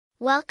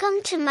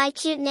Welcome to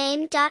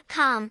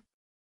mycutename.com.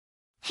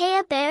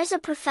 Haya bears a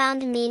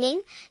profound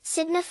meaning,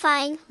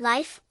 signifying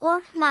life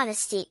or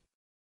modesty.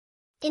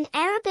 In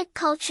Arabic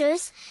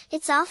cultures,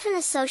 it's often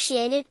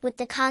associated with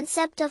the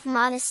concept of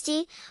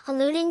modesty,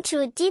 alluding to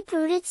a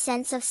deep-rooted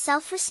sense of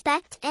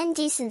self-respect and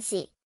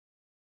decency.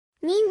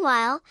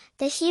 Meanwhile,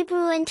 the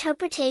Hebrew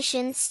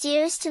interpretation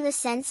steers to the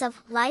sense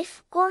of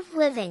life or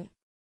living.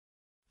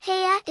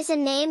 Haya is a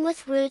name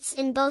with roots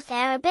in both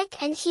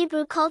Arabic and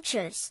Hebrew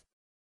cultures.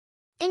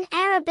 In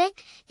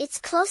Arabic, it's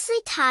closely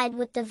tied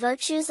with the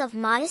virtues of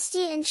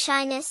modesty and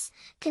shyness,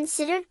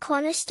 considered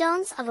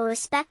cornerstones of a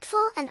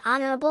respectful and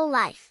honorable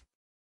life.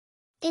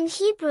 In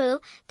Hebrew,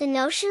 the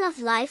notion of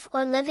life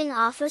or living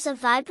offers a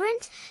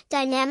vibrant,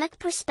 dynamic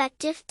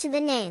perspective to the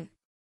name.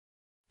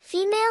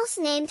 Females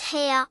named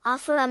Haya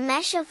offer a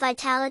mesh of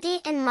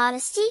vitality and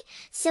modesty,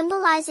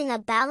 symbolizing a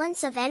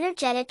balance of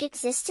energetic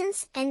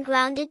existence and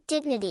grounded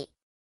dignity.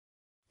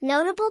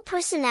 Notable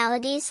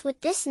personalities with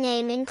this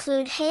name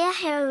include Haya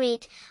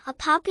Hararit, a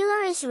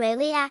popular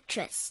Israeli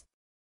actress.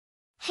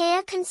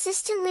 Haya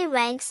consistently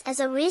ranks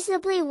as a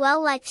reasonably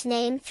well-liked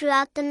name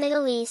throughout the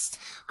Middle East,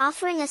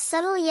 offering a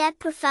subtle yet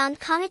profound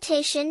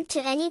connotation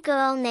to any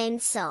girl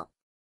named so.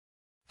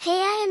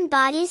 Haya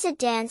embodies a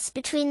dance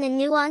between the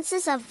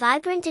nuances of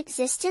vibrant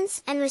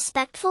existence and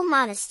respectful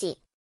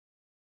modesty.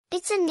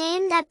 It's a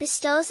name that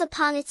bestows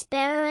upon its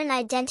bearer an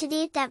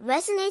identity that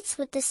resonates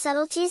with the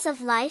subtleties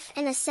of life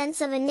and a sense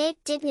of innate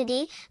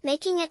dignity,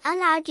 making it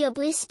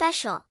unarguably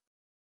special.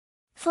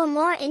 For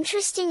more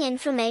interesting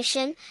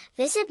information,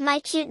 visit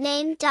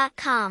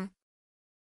mycutename.com.